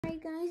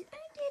Alright guys, I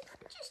did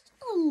just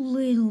a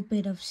little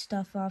bit of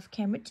stuff off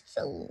camera, just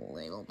a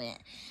little bit.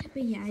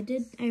 But yeah, I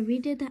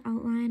redid the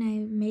outline. I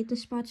made the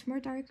spots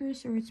more darker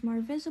so it's more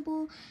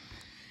visible.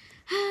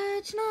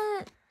 It's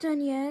not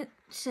done yet,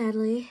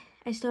 sadly.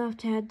 I still have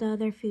to add the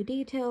other few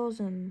details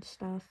and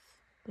stuff,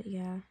 but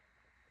yeah.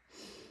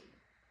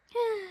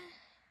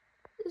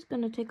 It's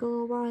gonna take a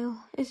little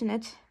while, isn't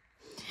it?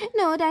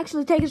 No, it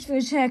actually takes a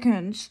few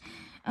seconds.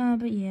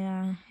 But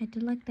yeah, I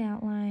did like the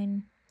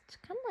outline. It's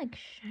kind of like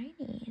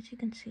shiny, as you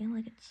can see.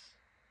 Like it's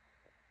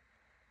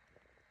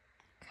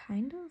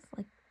kind of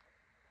like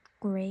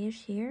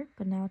grayish here,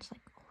 but now it's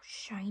like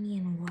shiny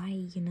and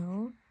white, you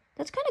know?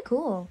 That's kind of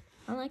cool.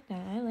 I like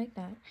that. I like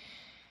that.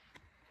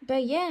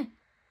 But yeah,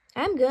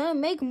 I'm gonna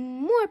make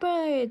more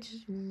parts.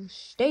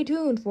 Stay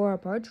tuned for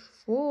part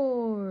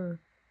 4.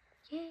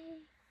 Yay.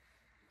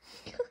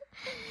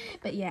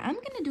 But yeah, I'm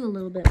gonna do a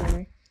little bit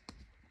more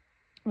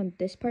on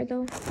this part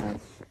though. Let's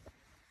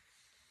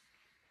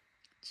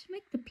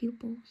make the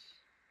pupils.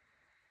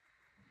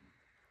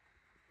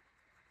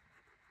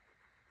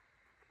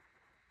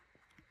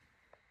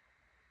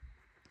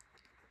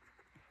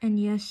 And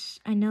yes,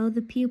 I know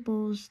the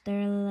pupils,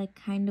 they're like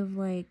kind of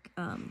like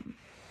oh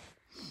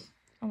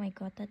my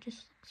god, that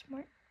just looks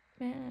smart.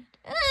 Bad.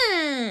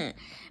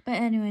 But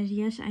anyways,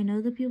 yes, I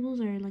know the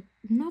pupils are like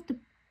not the.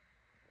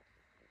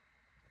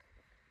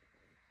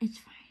 It's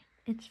fine.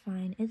 It's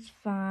fine. It's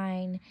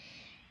fine.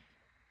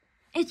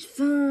 It's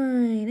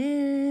fine.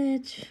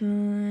 It's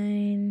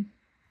fine.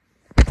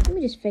 Let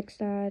me just fix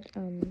that.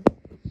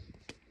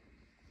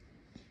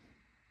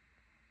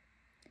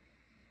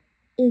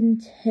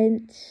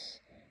 Intense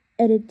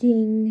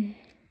editing.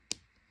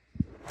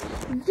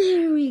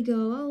 There we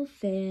go. All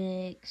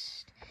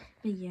fixed.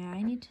 But yeah,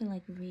 I need to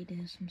like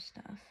redo some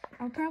stuff.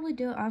 I'll probably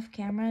do it off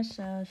camera,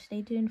 so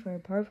stay tuned for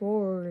part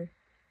 4.